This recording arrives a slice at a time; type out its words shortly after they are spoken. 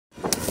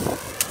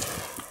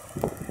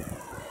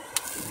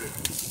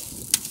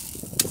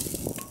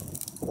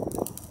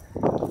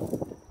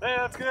Hey,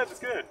 that's good, that's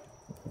good.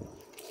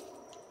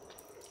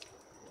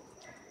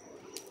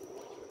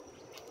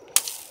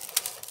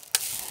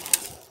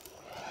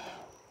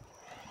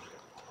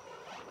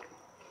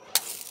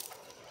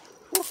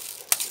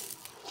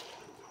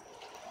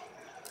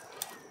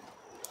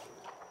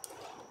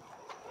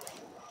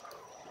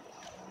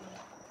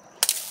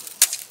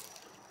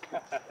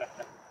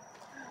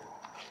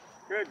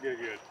 Good, good,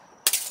 good.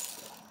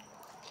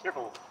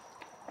 Careful.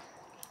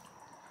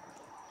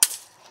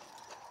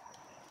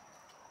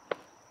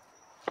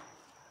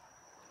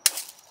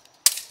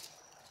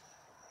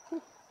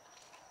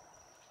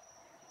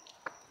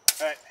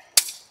 Alright,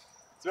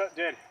 it's about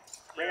dead.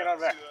 Bring it on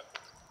back.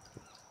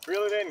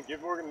 Reel it in,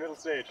 give Morgan middle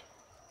stage.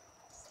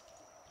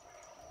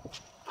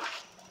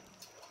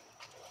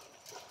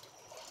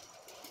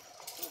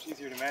 So much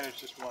easier to manage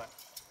just one.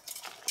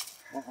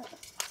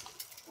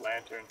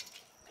 Lantern.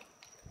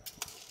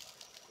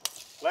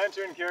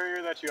 Lantern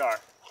carrier that you are.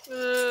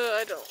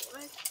 I don't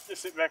like.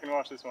 Just sit back and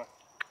watch this one.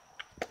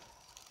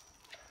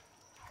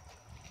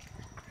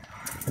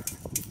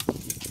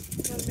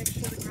 Gotta make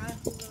sure the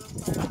grass isn't on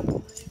fire when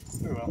we leave.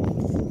 Oh well.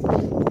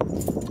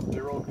 They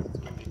roll because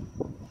it's windy.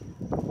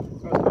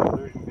 It's mostly an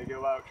illusion. They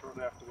go out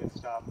shortly after they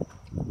stop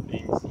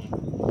being seen.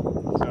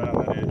 So out on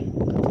that edge.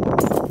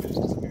 They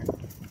just disappear.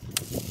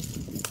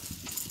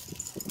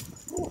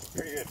 Ooh,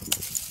 very good.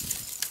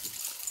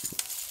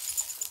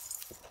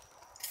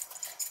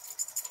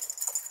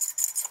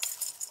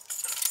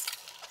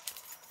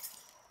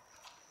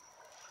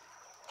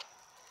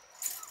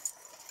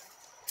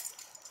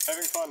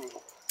 Having fun with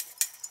it.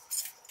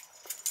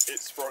 It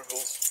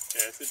sparkles.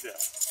 Yes, it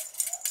does.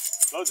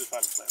 Loads of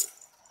fun to play with.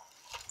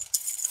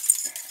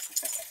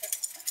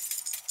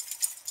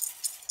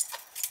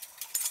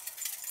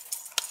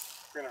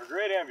 We're gonna have a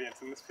great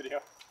ambience in this video.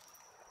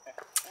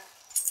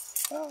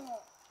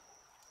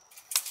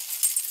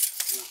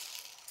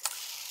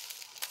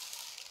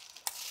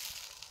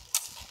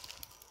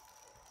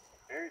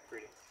 Very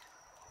pretty.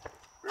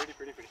 Pretty,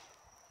 pretty, pretty.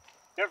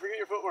 Don't forget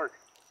your footwork.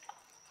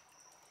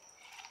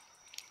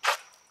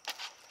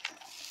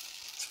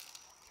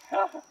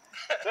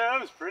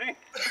 That was pretty.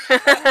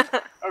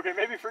 Okay,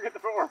 maybe forget the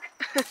footwork.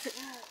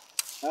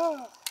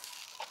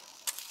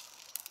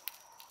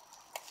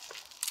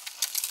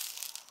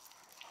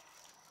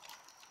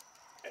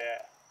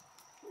 Yeah,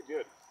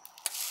 good.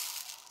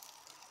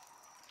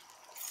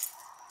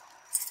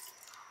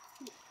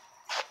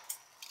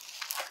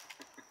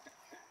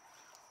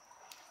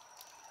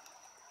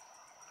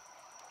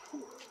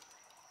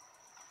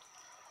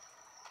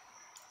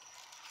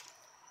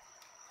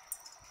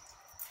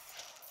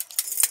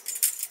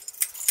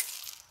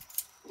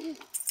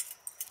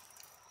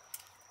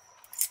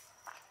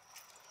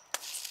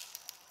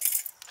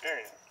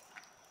 Very nice.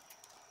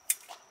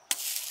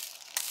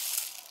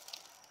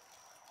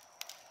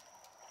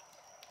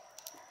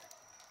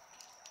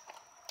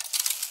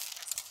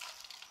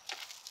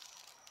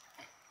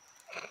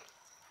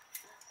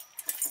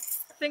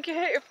 I think you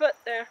hit your foot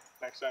there.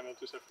 Next time you'll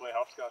just have to play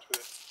hopscotch with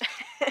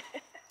it.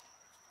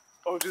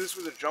 Oh, do this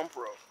with a jump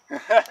rope.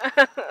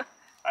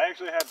 I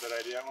actually had that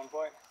idea at one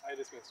point. I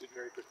dismissed it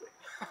very quickly.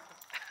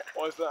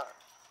 What is that?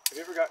 Have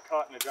you ever got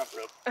caught in a jump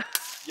rope?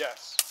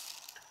 Yes.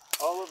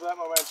 All of that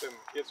momentum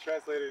gets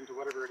translated into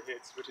whatever it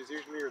hits, which is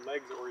usually your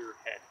legs or your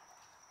head.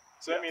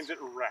 So that means it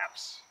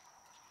wraps.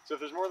 So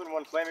if there's more than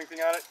one flaming thing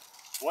on it,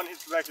 one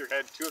hits the back of your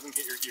head, two of them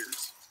hit your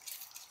ears.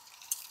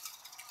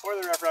 Or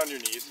they wrap around your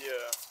knees.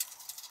 Yeah.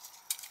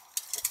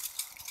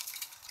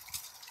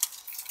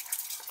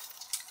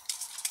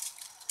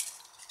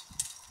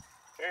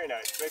 Very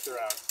nice. Make the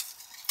round.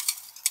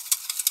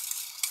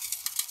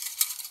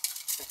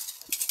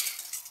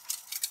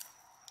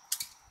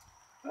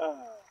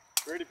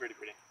 Pretty, pretty,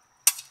 pretty.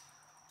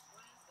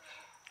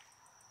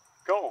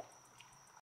 Cool.